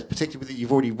Edwin says, particularly that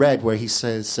you've already read, where he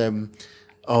says, you're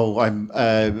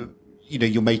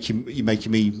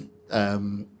making me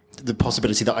the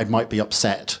possibility that I might be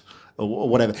upset or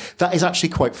whatever. That is actually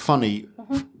quite funny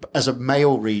as a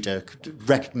male reader,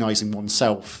 recognising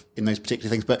oneself in those particular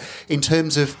things. But in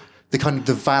terms of the kind of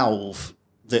the valve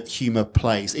that humour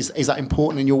plays, is that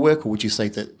important in your work, or would you say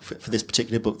that for this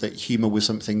particular book that humour was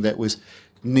something that was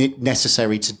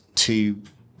necessary to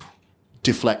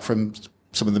deflect from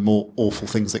some of the more awful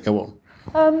things that go on?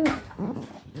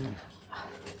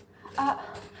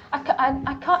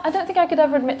 I don't think I could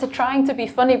ever admit to trying to be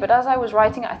funny, but as I was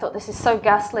writing it, I thought, this is so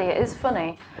ghastly, it is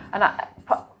funny. And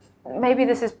maybe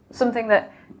this is something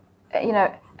that,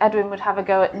 Edwin would have a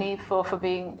go at Neve for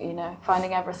being,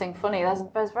 finding everything funny.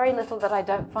 There's very little that I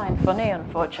don't find funny,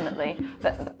 unfortunately.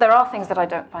 There are things that I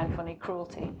don't find funny,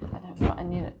 cruelty,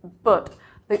 but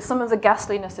some of the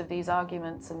ghastliness of these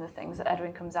arguments and the things that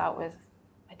Edwin comes out with,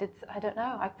 I don't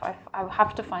know, I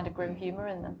have to find a grim humour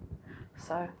in them.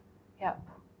 So, yeah,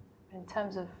 in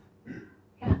terms of,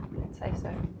 yeah, I'd say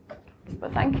so.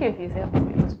 But thank you if you think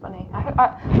it was funny.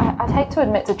 I'd hate to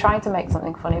admit to trying to make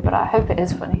something funny, but I hope it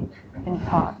is funny in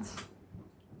parts.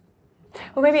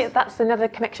 Well, maybe that's another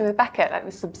connection with Beckett, like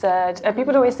this absurd.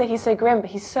 People always say he's so grim, but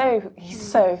he's so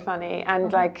funny,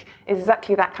 and like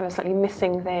exactly that kind of slightly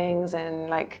missing things, and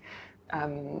like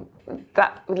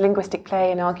that linguistic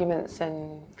play and arguments,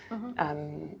 and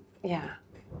yeah.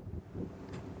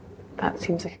 That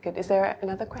seems like a good. Is there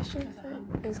another question?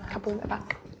 There's a couple in the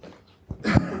back.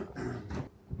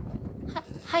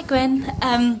 Hi, Gwen.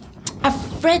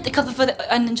 I've read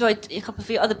and enjoyed a couple of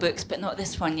your other books, but not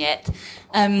this one yet.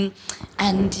 And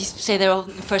you say they're all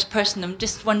in the first person. I'm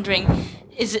just wondering,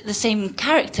 is it the same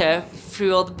character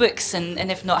through all the books? And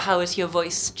if not, how has your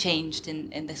voice changed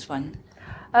in this one?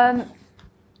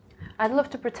 I'd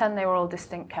love to pretend they were all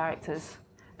distinct characters.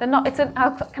 They're not.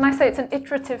 Can I say it's an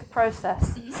iterative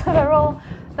process? So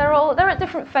they're at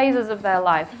different phases of their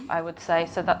life, I would say.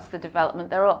 So that's the development.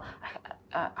 They're all.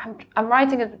 I'm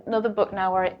writing another book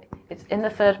now where it's in the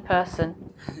third person,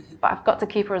 but I've got to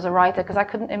keep her as a writer because I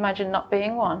couldn't imagine not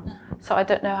being one. So I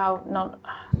don't know how not.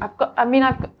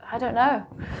 I don't know.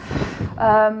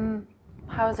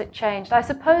 How has it changed? I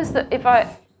suppose that if I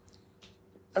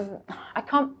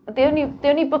can't. The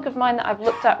only book of mine that I've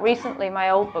looked at recently,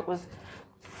 my old book, was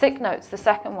Sick Notes, the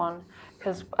second one,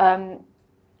 because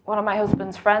one of my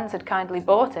husband's friends had kindly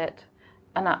bought it,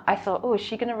 and I thought, oh, is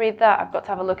she going to read that? I've got to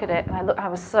have a look at it. And I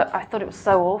thought it was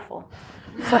so awful.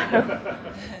 So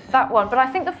that one. But I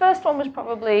think the first one was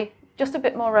probably just a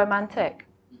bit more romantic,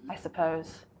 I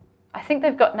suppose. I think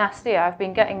they've got nastier. I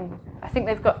think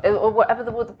they've got, or whatever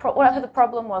the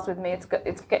problem was with me, it's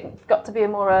got to be a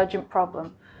more urgent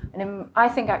problem. And I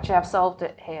think actually I've solved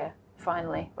it here.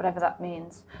 Finally, whatever that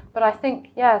means. But I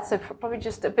think, so probably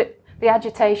just a bit, the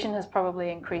agitation has probably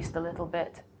increased a little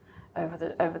bit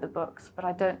over the books, but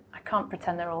I can't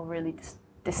pretend they're all really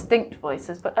distinct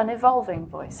voices, but an evolving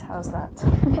voice. How's that?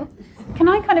 Can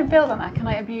I kind of build on that? Can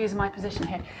I abuse my position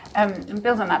here and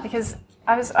build on that? Because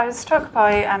I was struck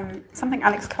by something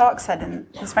Alex Clark said in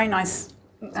this very nice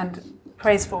and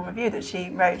praiseful review that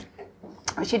she wrote.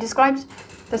 She described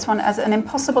this one as an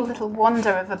impossible little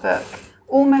wonder of a book,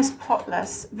 almost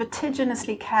plotless,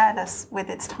 vertiginously careless with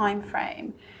its time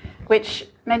frame, which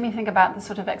made me think about the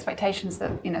sort of expectations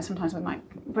that sometimes we might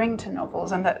bring to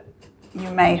novels, and that you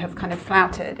may have kind of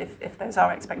flouted if those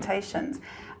are expectations.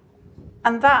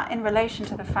 And that in relation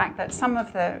to the fact that some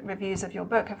of the reviews of your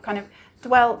book have kind of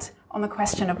dwelt on the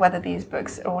question of whether these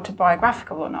books are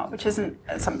autobiographical or not, which isn't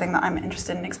something that I'm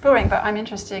interested in exploring, but I'm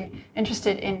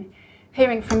interested in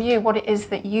hearing from you what it is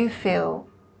that you feel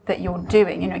that you're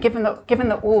doing, given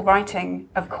that all writing,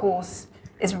 of course,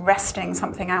 is wresting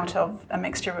something out of a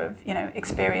mixture of,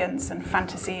 experience and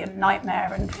fantasy and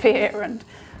nightmare and fear and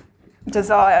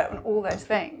desire and all those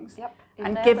things. Yep.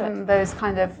 And given those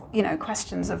kind of,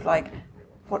 questions of like,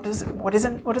 what does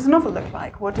a novel look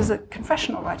like? What does a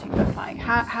confessional writing look like?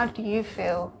 How do you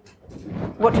feel?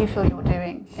 What do you feel you're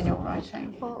doing in your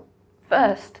writing? Well,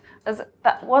 first,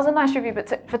 that was a nice review,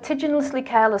 but vertiginously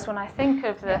careless. When I think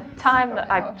of the time that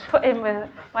I put in with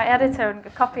my editor and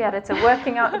copy editor,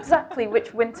 working out exactly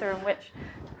which winter and which.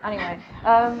 Anyway,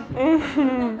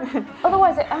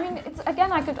 otherwise, it's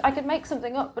again. I could make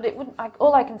something up, but it wouldn't.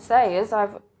 All I can say is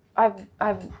I've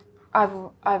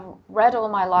read all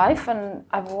my life, and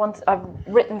I've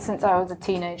written since I was a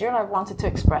teenager, and I've wanted to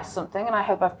express something, and I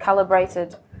hope I've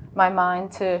calibrated my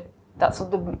mind to. That's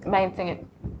the main thing it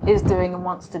is doing and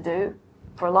wants to do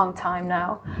for a long time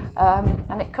now.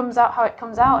 And it comes out how it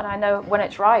comes out, and I know when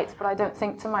it's right, but I don't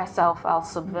think to myself, I'll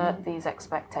subvert these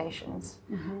expectations.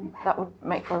 Mm-hmm. That would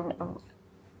make for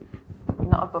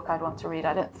not a book I'd want to read,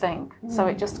 I don't think. Mm. So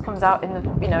it just comes out in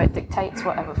it dictates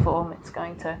whatever form it's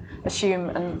going to assume,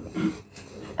 and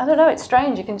I don't know, it's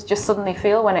strange. You can just suddenly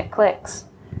feel when it clicks.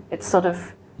 It's sort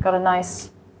of got a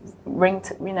nice ring,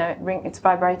 it's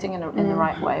vibrating in the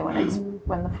right way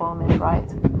when the form is right.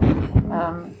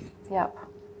 Yep.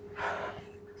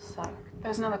 So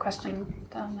there's another question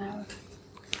down there.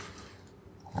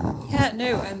 Yeah,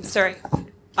 no, I'm sorry.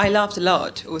 I laughed a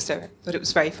lot also, but it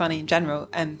was very funny in general.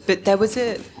 But there was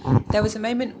a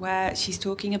moment where she's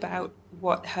talking about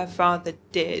what her father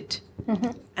did,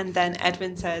 and then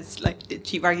Edwin says, like, did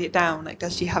she write it down? Like,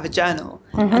 does she have a journal?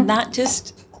 And that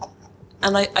just,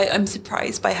 and I'm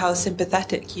surprised by how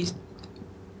sympathetic you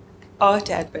are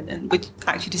to Edwin, and which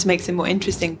actually just makes him more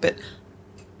interesting. But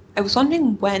I was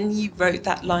wondering when you wrote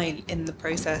that line in the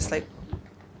process, like,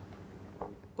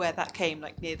 where that came,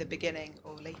 like near the beginning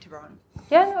or later on.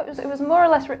 Yeah, no, it was more or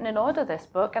less written in order, this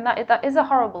book, and that is a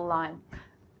horrible line.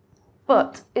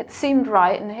 But it seemed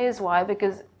right, and here's why,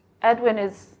 because Edwin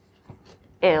is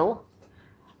ill,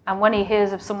 and when he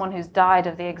hears of someone who's died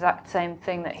of the exact same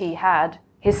thing that he had,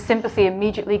 his sympathy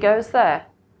immediately goes there,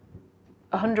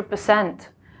 100%,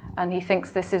 and he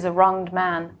thinks this is a wronged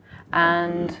man,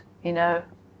 and,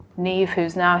 Neve,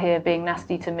 who's now here being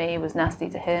nasty to me, was nasty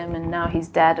to him, and now he's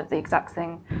dead of the exact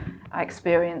thing I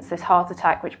experienced, this heart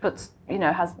attack, which puts,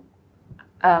 has...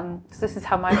 so this is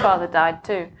how my father died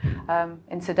too,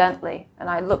 incidentally. And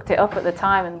I looked it up at the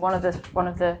time, and one of the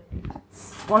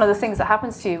things that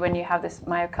happens to you when you have this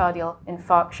myocardial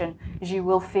infarction is you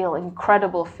will feel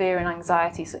incredible fear and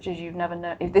anxiety, such as you've never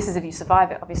known. This is if you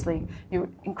survive it, obviously.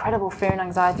 Incredible fear and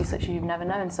anxiety, such as you've never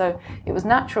known. So it was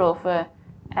natural for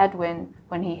Edwin,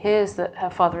 when he hears that her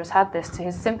father has had this,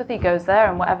 his sympathy goes there,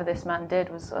 and whatever this man did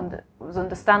was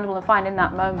understandable and fine in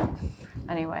that moment.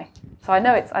 Anyway, so I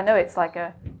know it's like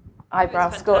a eyebrow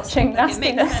scorching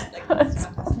nastiness.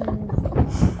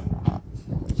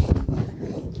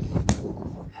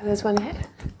 There's one here.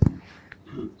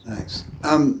 Thanks.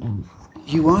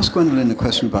 You asked Gwendolen a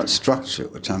question about structure,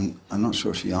 which I'm not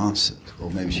sure she answered, or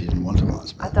maybe she didn't want to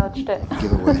answer. I dodged it.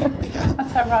 Give away. Yeah.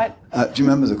 That's all right. Do you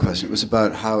remember the question? It was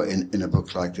about how in a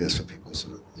book like this, where people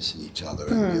sort of missing each other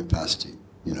and the opacity,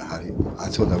 how do you... I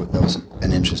thought that was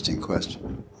an interesting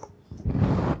question.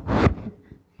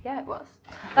 Yeah, it was.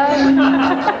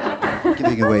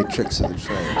 Giving away tricks of the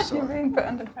trade. You're being put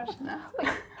under pressure now.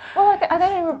 Well, I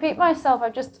don't even repeat myself. I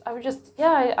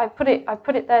put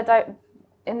it there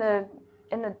in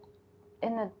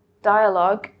the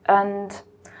dialogue, and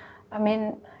I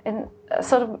mean, in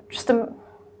sort of just a.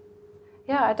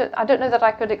 Yeah, I don't know that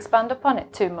I could expand upon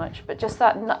it too much, but just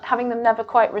that having them never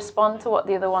quite respond to what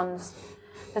the other ones.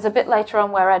 There's a bit later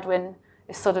on where Edwin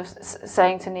is sort of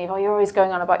saying to Neve, "Oh, you're always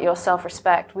going on about your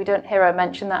self-respect." We don't hear her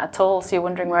mention that at all, so you're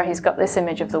wondering where he's got this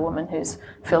image of the woman who's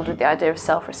filled with the idea of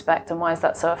self-respect, and why is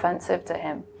that so offensive to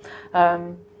him?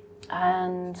 And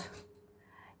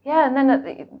then at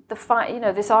the fight,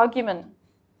 this argument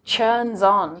churns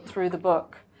on through the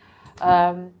book,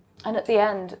 and at the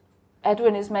end,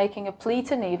 Edwin is making a plea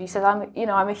to Neve. He says,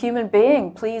 I'm a human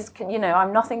being. Please,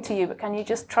 I'm nothing to you, but can you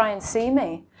just try and see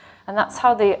me?" And that's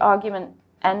how the argument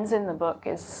ends in the book,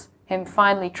 is him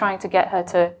finally trying to get her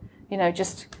to,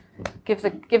 just give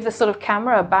the sort of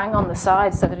camera a bang on the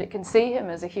side so that it can see him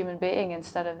as a human being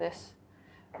instead of this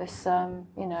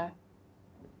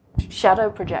shadow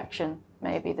projection,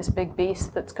 maybe this big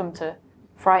beast that's come to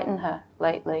frighten her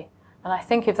lately. And I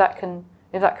think if that can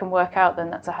work out,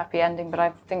 then that's a happy ending. But I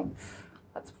think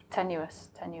that's tenuous.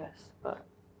 But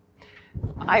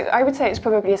I would say it's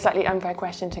probably a slightly unfair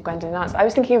question to Gwendolen answer. I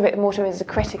was thinking of it more as a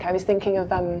critic. I was thinking of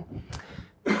one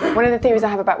of the theories I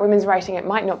have about women's writing. It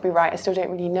might not be right. I still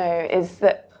don't really know. Is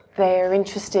that they're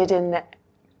interested in the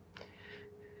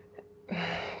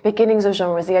beginnings of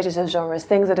genres, the edges of genres,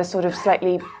 things that are sort of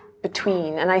slightly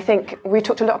between. And I think we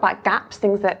talked a lot about gaps,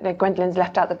 things that Gwendolen's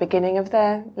left out at the beginning of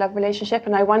their love relationship.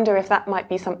 And I wonder if that might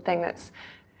be something that's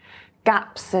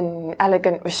gaps and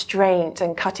elegant restraint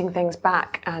and cutting things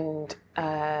back. And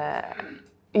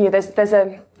there's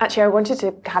actually I wanted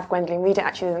to have Gwendolen read it.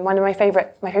 Actually, one of my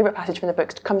favorite passage from the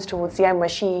book comes towards the end, where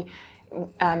she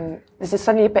there's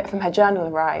suddenly a bit from her journal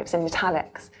arrives in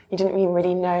italics. You didn't even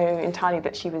really know entirely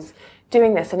that she was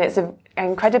doing this, and it's an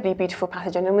incredibly beautiful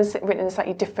passage, and it was written in a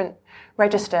slightly different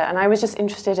register. And I was just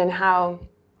interested in how,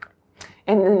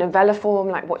 in the novella form,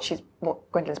 like what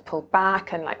Gwendolen's pulled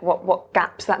back, and like what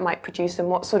gaps that might produce, and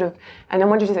what sort of. And I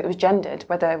wondered if it was gendered,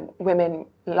 whether women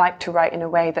like to write in a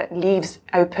way that leaves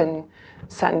open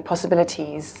certain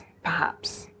possibilities,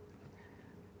 perhaps.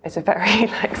 It's a very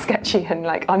sketchy and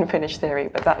unfinished theory,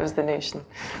 but that was the notion.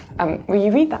 Will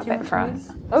you read that bit for us?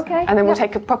 Okay. And then we'll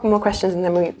take a couple more questions, and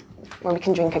then we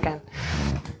can drink again.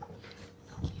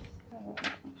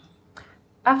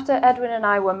 After Edwin and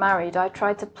I were married, I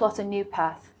tried to plot a new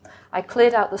path. I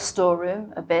cleared out the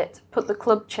storeroom a bit, put the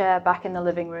club chair back in the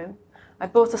living room. I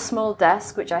bought a small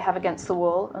desk, which I have against the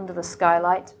wall, under the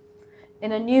skylight.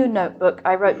 In a new notebook,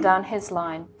 I wrote down his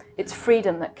line, "It's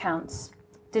freedom that counts."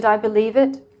 Did I believe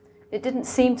it? It didn't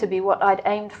seem to be what I'd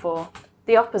aimed for.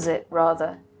 The opposite,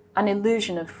 rather. An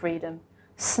illusion of freedom.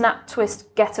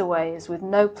 Snap-twist getaways with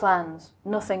no plans,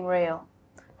 nothing real.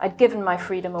 I'd given my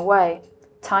freedom away,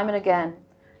 time and again,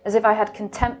 as if I had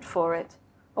contempt for it.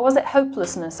 Or was it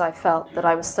hopelessness I felt that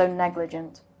I was so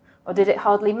negligent? Or did it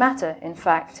hardly matter, in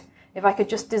fact, if I could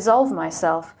just dissolve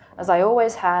myself, as I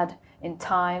always had, in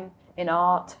time, in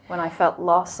art, when I felt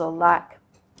loss or lack?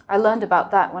 I learned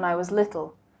about that when I was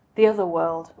little. The other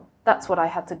world. That's what I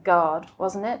had to guard,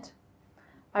 wasn't it?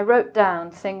 I wrote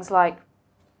down things like,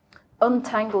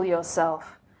 untangle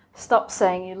yourself. Stop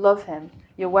saying you love him.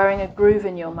 You're wearing a groove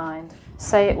in your mind.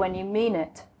 Say it when you mean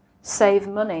it. Save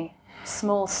money.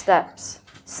 Small steps.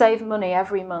 Save money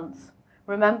every month.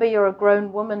 Remember you're a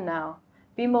grown woman now.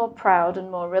 Be more proud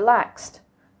and more relaxed.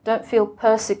 Don't feel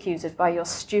persecuted by your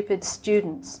stupid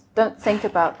students. Don't think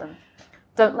about them.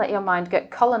 Don't let your mind get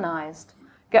colonized.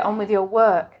 Get on with your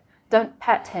work. Don't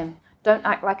pet him. Don't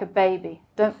act like a baby.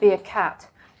 Don't be a cat.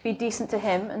 Be decent to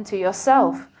him and to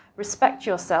yourself. Respect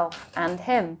yourself and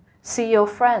him. See your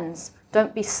friends.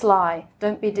 Don't be sly.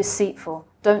 Don't be deceitful.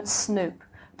 Don't snoop.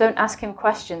 Don't ask him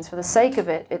questions for the sake of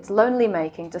it. It's lonely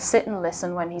making to sit and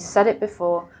listen when he's said it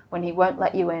before, when he won't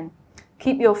let you in.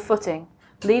 Keep your footing.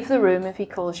 Leave the room if he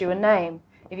calls you a name.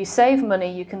 If you save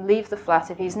money, you can leave the flat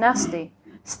if he's nasty.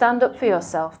 Stand up for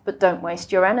yourself, but don't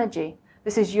waste your energy.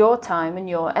 This is your time and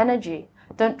your energy.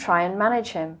 Don't try and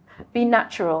manage him. Be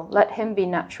natural. Let him be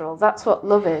natural. That's what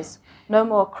love is. No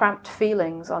more cramped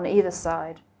feelings on either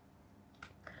side.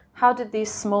 How did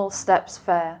these small steps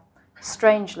fare?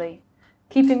 Strangely.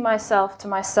 Keeping myself to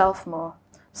myself more.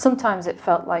 Sometimes it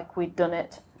felt like we'd done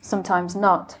it. Sometimes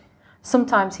not.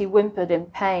 Sometimes he whimpered in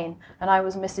pain, and I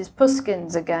was Mrs.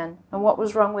 Puskins again. And what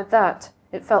was wrong with that?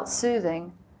 It felt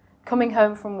soothing. Coming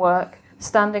home from work,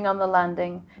 standing on the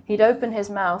landing, he'd open his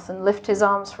mouth and lift his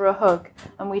arms for a hug,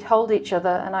 and we'd hold each other,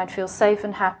 and I'd feel safe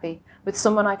and happy with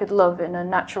someone I could love in a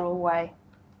natural way.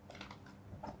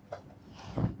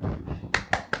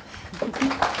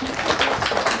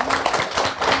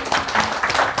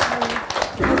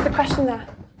 What's the question there?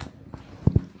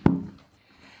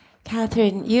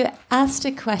 Catherine, you asked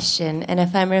a question, and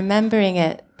if I'm remembering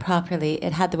it properly,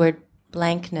 it had the word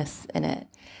blankness in it.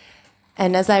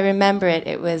 And as I remember it,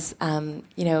 it was,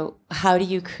 how do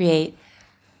you create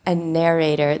a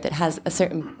narrator that has a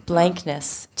certain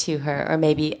blankness to her, or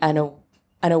maybe an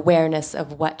awareness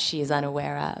of what she is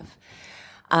unaware of?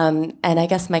 And I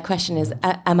guess my question is,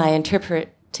 am I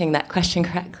interpreting that question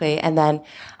correctly? And then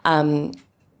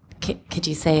could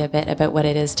you say a bit about what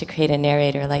it is to create a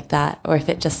narrator like that, or if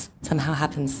it just somehow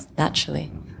happens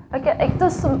naturally? Again, it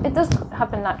does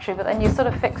happen naturally, but then you sort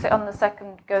of fix it on the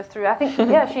second go through. I think,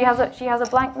 she has a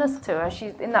blankness to her. She,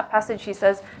 in that passage, she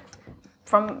says,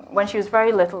 from when she was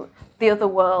very little, the other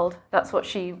world. That's what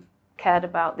she cared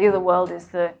about. The other world is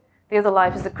the other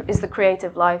life is the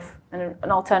creative life and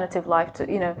an alternative life to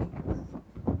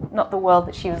not the world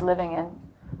that she was living in,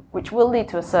 which will lead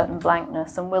to a certain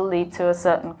blankness and will lead to a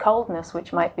certain coldness,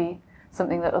 which might be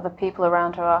something that other people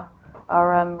around her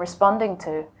are responding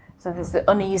to. So there's the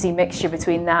uneasy mixture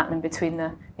between that and between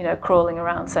the, crawling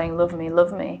around saying, love me,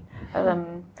 love me.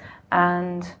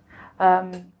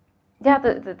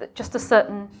 Just a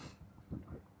certain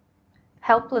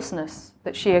helplessness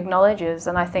that she acknowledges.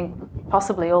 And I think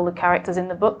possibly all the characters in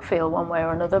the book feel one way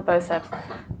or another, both their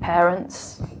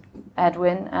parents,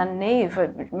 Edwin and Neve.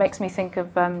 It makes me think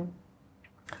of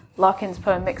Larkin's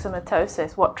poem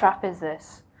Myxomatosis. What trap is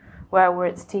this? Where were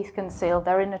its teeth concealed?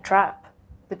 They're in a trap.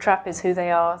 The trap is who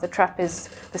they are. The trap is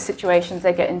the situations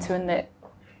they get into, and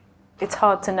it's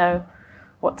hard to know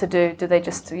what to do. Do they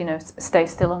just, stay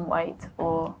still and wait,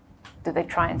 or do they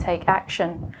try and take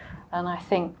action? And I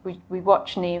think we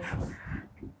watch Neve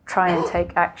try and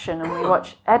take action, and we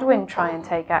watch Edwin try and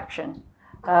take action.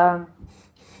 And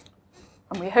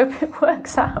we hope it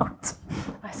works out,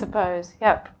 I suppose.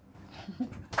 Yep.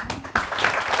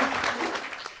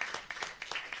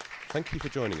 Thank you for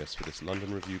joining us for this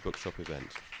London Review Bookshop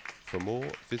event. For more,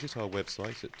 visit our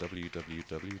website at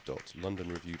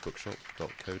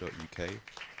www.londonreviewbookshop.co.uk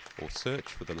or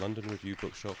search for the London Review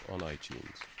Bookshop on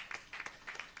iTunes.